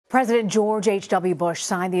President George H.W. Bush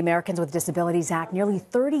signed the Americans with Disabilities Act nearly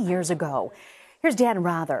 30 years ago. Here's Dan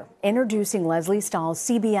Rather introducing Leslie Stahl's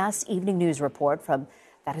CBS Evening News report from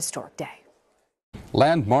that historic day.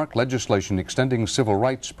 Landmark legislation extending civil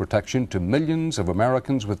rights protection to millions of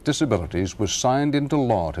Americans with disabilities was signed into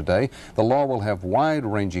law today. The law will have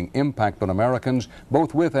wide-ranging impact on Americans,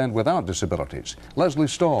 both with and without disabilities. Leslie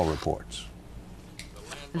Stahl reports.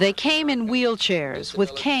 They came in wheelchairs,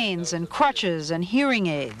 with canes and crutches and hearing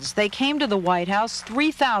aids. They came to the White House,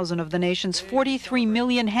 3,000 of the nation's 43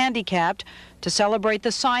 million handicapped, to celebrate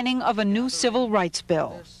the signing of a new civil rights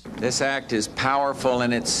bill. This act is powerful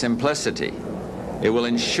in its simplicity. It will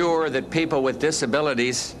ensure that people with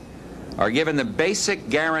disabilities are given the basic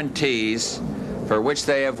guarantees for which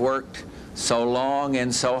they have worked so long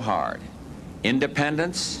and so hard: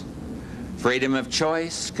 independence, freedom of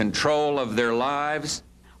choice, control of their lives.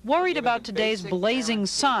 Worried about today's blazing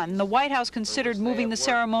sun, the White House considered moving the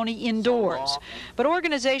ceremony indoors. But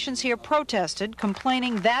organizations here protested,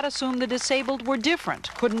 complaining that assumed the disabled were different,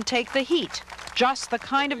 couldn't take the heat, just the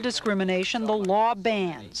kind of discrimination the law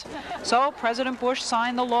bans. So President Bush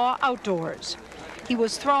signed the law outdoors. He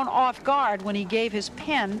was thrown off guard when he gave his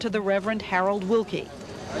pen to the Reverend Harold Wilkie.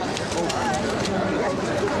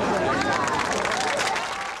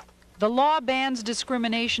 The law bans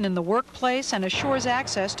discrimination in the workplace and assures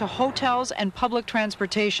access to hotels and public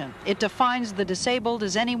transportation. It defines the disabled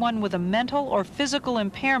as anyone with a mental or physical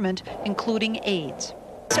impairment, including AIDS.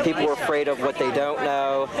 People are afraid of what they don't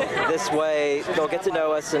know. This way, they'll get to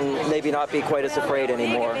know us and maybe not be quite as afraid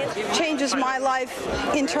anymore. Changes my life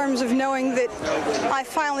in terms of knowing that I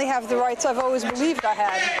finally have the rights I've always believed I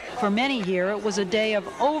had. For many here, it was a day of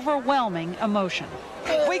overwhelming emotion.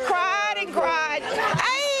 We cried and cried.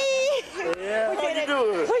 Yeah. We did it.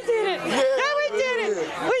 We did it. Yeah. We did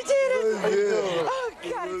it. We did it. Yeah. Oh,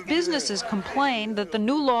 God. Businesses complained that the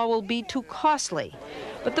new law will be too costly.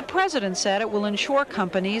 But the president said it will ensure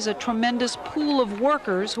companies a tremendous pool of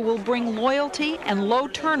workers who will bring loyalty and low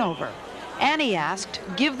turnover. And he asked,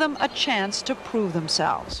 give them a chance to prove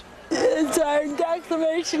themselves. It's our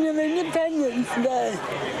Declaration of Independence Day.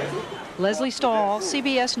 Leslie Stahl,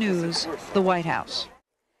 CBS News, the White House.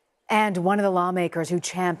 And one of the lawmakers who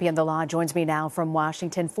championed the law joins me now from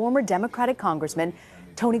Washington, former Democratic Congressman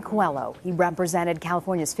Tony Coelho. He represented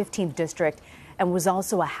California's 15th district and was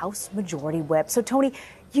also a House Majority Whip. So, Tony,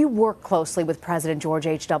 you worked closely with President George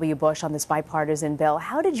H.W. Bush on this bipartisan bill.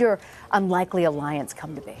 How did your unlikely alliance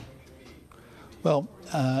come to be? Well,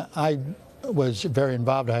 I was very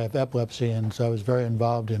involved. I have epilepsy, and so I was very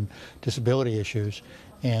involved in disability issues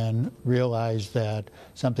and realized that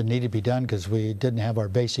something needed to be done because we didn't have our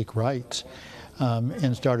basic rights,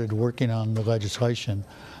 and started working on the legislation.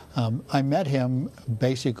 I met him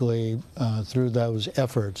basically through those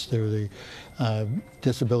efforts, through the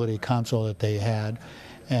disability council that they had,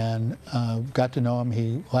 and got to know him.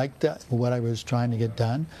 He liked what I was trying to get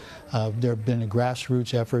done. There have been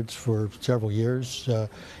grassroots efforts for several years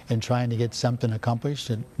in trying to get something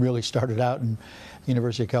accomplished. It really started out in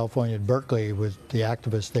University of California at Berkeley with the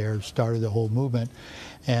activists there, started the whole movement.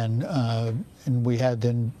 And we had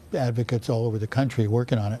then advocates all over the country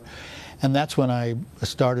working on it. And that's when I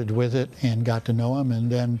started with it and got to know him.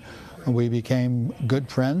 And then we became good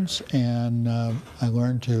friends, and I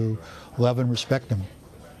learned to love and respect him.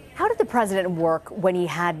 How did the president work when he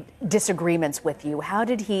had disagreements with you? How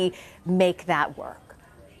did he make that work?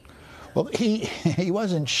 Well, he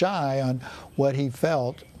wasn't shy on what he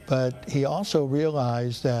felt, but he also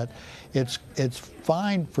realized that it's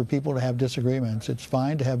fine for people to have disagreements. It's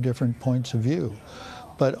fine to have different points of view.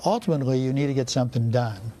 But ultimately, you need to get something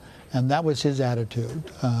done. And that was his attitude.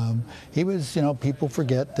 He was, people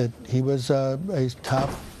forget that he was a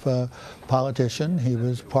tough politician. He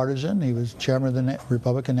was partisan. He was chairman of the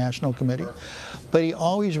Republican National Committee. But he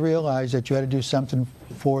always realized that you had to do something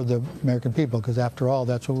for the American people, because after all,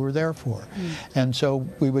 that's what we were there for. And so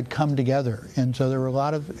we would come together. And so there were a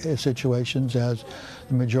lot of situations as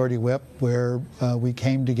the Majority Whip where we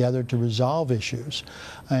came together to resolve issues.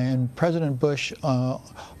 And President Bush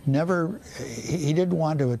he didn't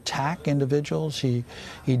want to attack individuals. He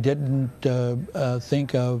didn't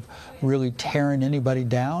think of really tearing anybody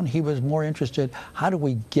down. He was more interested, how do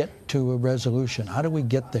we get to a resolution? How do we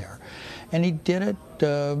get there? And he did it.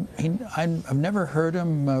 I've never heard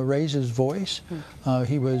him raise his voice.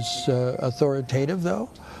 He was authoritative, though,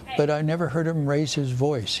 but I never heard him raise his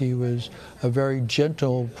voice. He was a very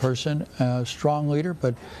gentle person, a strong leader,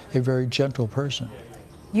 but a very gentle person.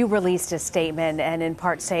 You released a statement, and in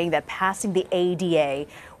part saying that passing the ADA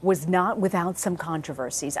was not without some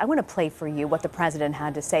controversies. I want to play for you what the president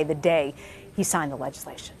had to say the day he signed the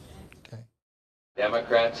legislation.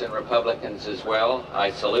 Democrats and Republicans as well,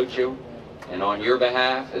 I salute you, and on your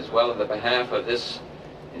behalf, as well as the behalf of this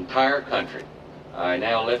entire country, I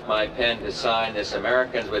now lift my pen to sign this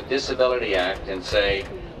Americans with Disabilities Act and say,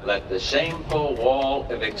 let the shameful wall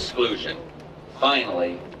of exclusion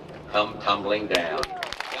finally come tumbling down.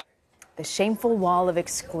 The shameful wall of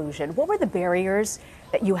exclusion. What were the barriers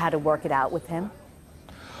that you had to work it out with him?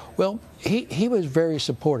 Well, he was very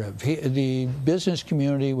supportive. The business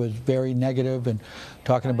community was very negative and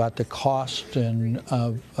talking about the cost and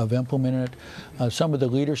of implementing it. Some of the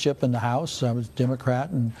leadership in the House, I was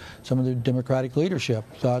Democrat, and some of the Democratic leadership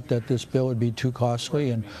thought that this bill would be too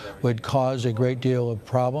costly and would cause a great deal of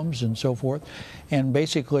problems and so forth. And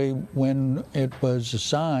basically, when it was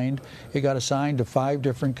assigned, it got assigned to 5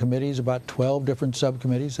 different committees, about 12 different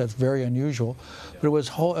subcommittees. That's very unusual. But it was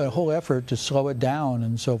a whole effort to slow it down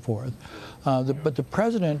and so forth. But the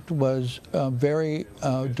president was very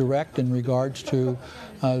direct in regards to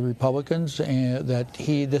the Republicans, and that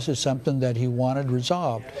this is something that he wanted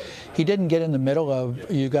resolved. He didn't get in the middle of,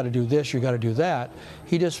 you got to do this, you got to do that.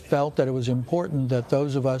 He just felt that it was important that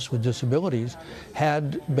those of us with disabilities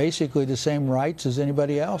had basically the same rights as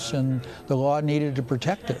anybody else, and the law needed to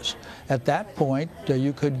protect us. At that point,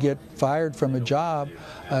 you could get fired from a job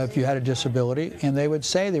if you had a disability, and they would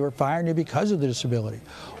say they were firing you because of the disability.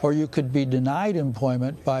 Or you could be denied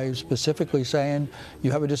employment by specifically saying,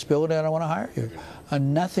 you have a disability, I don't want to hire you.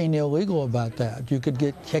 Nothing illegal about that. You could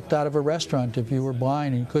get kicked out of a restaurant if you were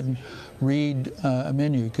blind and couldn't read a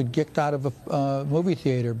menu. You could get kicked out of a movie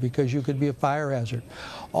theater because you could be a fire hazard.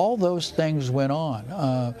 All those things went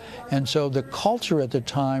on. And so the culture at the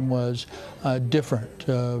time was different.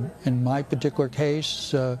 In my particular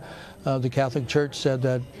case, the Catholic Church said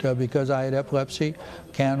that because I had epilepsy,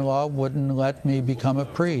 canon law wouldn't let me become a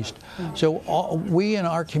priest. So we in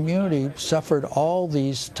our community suffered all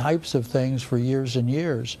these types of things for years and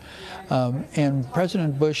years. And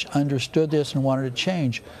President Bush understood this and wanted to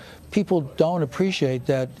change. People don't appreciate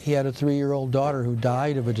that he had a 3-year-old daughter who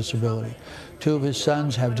died of a disability. 2 of his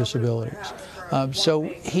sons have disabilities. So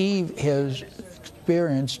he has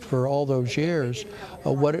experienced for all those years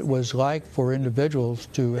what it was like for individuals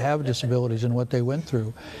to have disabilities and what they went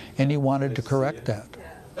through, and he wanted to correct that.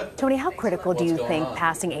 Tony, how critical do you think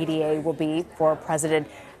passing ADA will be for President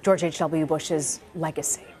George H.W. Bush's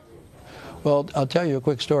legacy? Well, I'll tell you a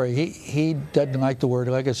quick story. He doesn't like the word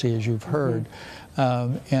legacy, as you've heard.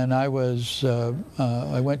 And I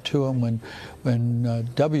went to him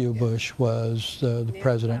when W. Bush was the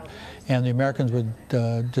president, and the Americans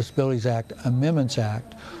with Disabilities Act, Amendments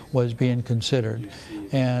Act, was being considered.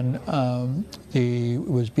 And it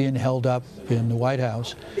was being held up in the White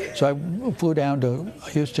House. So I flew down to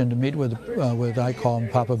Houston to meet with I call him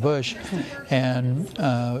Papa Bush, and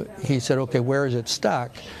he said, okay, where is it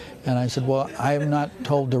stuck? And I said, well, I am not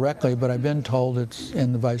told directly, but I've been told it's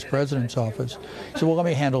in the Vice President's office. He said, well, let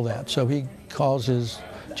me handle that. So he calls his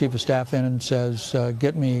Chief of Staff in and says,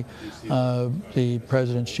 get me the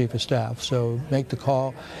President's Chief of Staff. So make the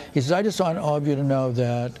call. He says, I just want all of you to know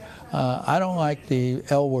that I don't like the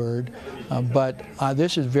L word, but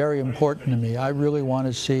this is very important to me. I really want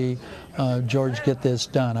to see George get this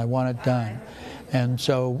done. I want it done. And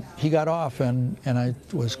so he got off, and I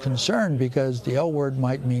was concerned because the L word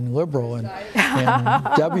might mean liberal, and in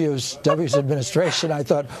W's administration, I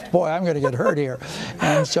thought, boy, I'm going to get hurt here.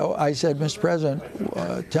 And so I said, Mr.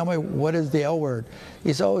 President, tell me, what is the L word?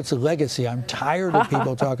 He said, oh, it's a legacy. I'm tired of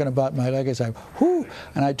people talking about my legacy. Whew.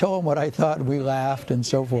 And I told him what I thought, and we laughed and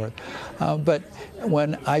so forth. But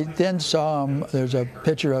when I then saw him, there's a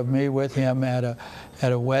picture of me with him at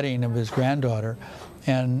a wedding of his granddaughter.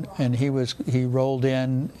 And he rolled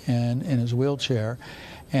in his wheelchair,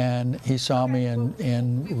 and he saw me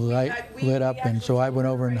and lit up, and so I went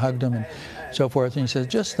over and hugged him and so forth. And he said,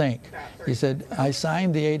 just think. He said, I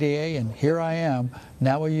signed the ADA, and here I am,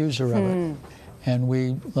 now a user of it. And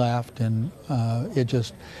we laughed, and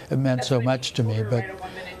it meant so much to me. But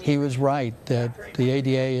he was right that the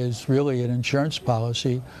ADA is really an insurance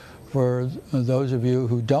policy for those of you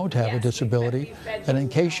who don't have a disability, and in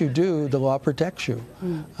case you do, the law protects you.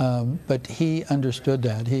 But he understood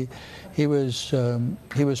that. He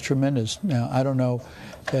was tremendous. Now, I don't know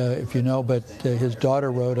if you know, but his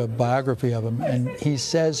daughter wrote a biography of him, and he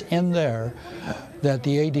says in there that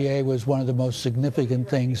the ADA was one of the most significant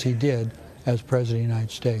things he did as President of the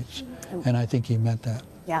United States, and I think he meant that.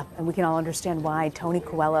 Yeah, and we can all understand why. Tony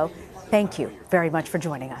Coelho, thank you very much for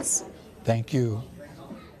joining us. Thank you.